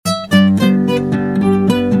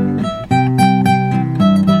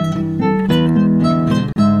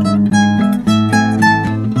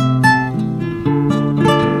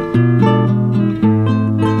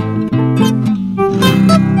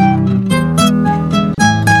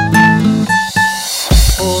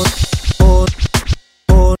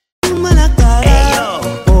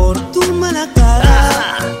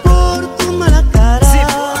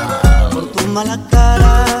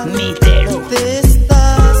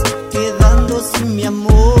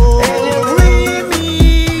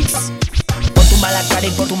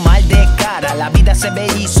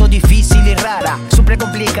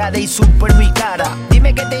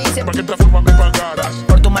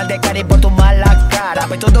la cara,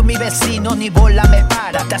 pues todos mis vecinos ni bola me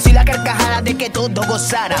para. Te hacía la carcajada de que todo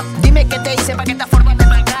gozara. Dime qué te hice pa' que esta forma me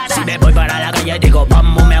pagara. Si me voy para la calle digo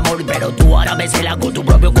vamos mi amor, pero tú ahora me celas con tu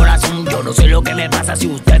propio corazón. Yo no sé lo que me pasa si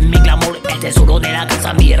usted es mi clamor. El tesoro de la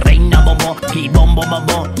casa, mi reina bombón. Y bom bom bom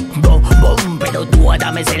bom bom bom. Pero tú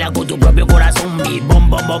ahora me celas con tu propio corazón. Mi bom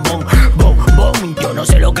bom bom bom bom bom. Yo no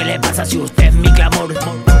sé lo que le pasa si usted es mi clamor.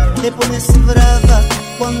 Te pones brava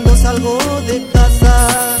cuando salgo de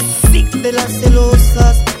casa. Sí. De las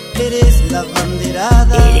celosas eres la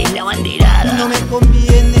banderada. Eres la banderada. No me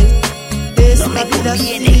conviene. No me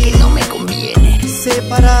conviene, que no me conviene.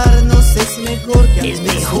 Separarnos es mejor que es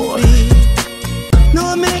mejor. Sufrir.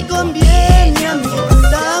 No me conviene a mí,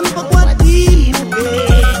 tampoco a ti,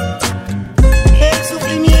 mujer. El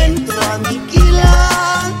sufrimiento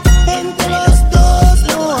aniquila, entre los dos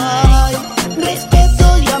no hay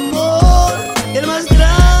respeto y amor. El más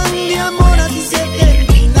grande amor así se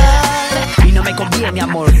termina. Y no me conviene,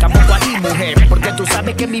 amor, tampoco a ti, mujer. Porque tú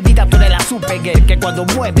sabes que en mi vida tú eres la super girl. Que cuando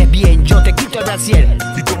mueves bien yo te quito el brasier.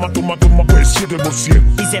 Y toma pues 7%.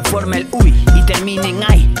 Y se forma el uy y termina en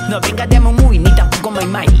ay. No venga de muy ni tampoco my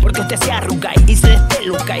my. Porque usted se arruga y se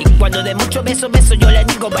despeluca. Y cuando de muchos besos yo le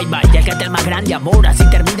digo bye bye. Ya que este es el más grande amor, así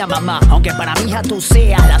termina mamá. Aunque para mi hija tú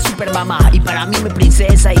seas la super mamá. Y para mí mi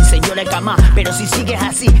princesa y señora de cama. Pero si sigues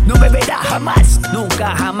así no me verás jamás.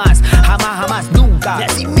 Nunca, jamás, jamás, jamás, nunca. Y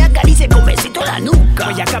así me acaricie con besito la nuca.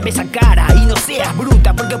 Pues ya cambia esa cara y no seas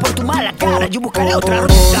bruta. Porque por tu mala cara yo buscaré otra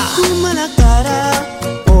ruta. Por tu mala cara,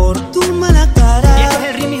 por tu mala cara. Y este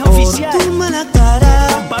es el remix oficial. Por tu mala cara,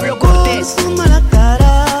 con Pablo Cortés. Por tu mala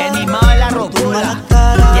cara, el mimado de la rocura.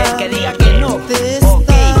 Y el que diga que no, te estás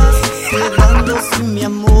quedando sin mi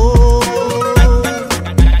amor.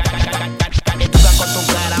 Caretuca con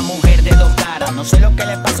tu cara, mujer de dos caras. No sé lo que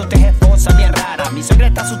le pasa a usted, es esposa bien rara. Mi suegra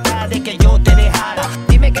está asustada de que yo te dejara.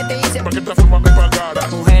 Dime qué te hice, ¿Para qué esta forma me pagara?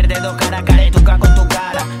 mujer de dos caras, caretuca con tu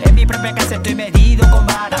cara. En mi propia casa estoy medido con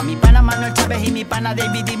vara. Mi pana Manuel, Chavez y mi pana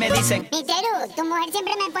David y me dicen: Miseru, tu mujer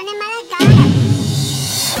siempre me pone mala cara.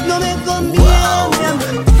 No me conviene a mí,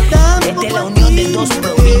 tampoco esta es la a unión ti, de dos mujer.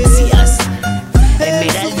 provincias,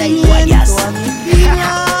 Esmeralda y Guayas.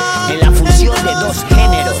 En la fusión de dos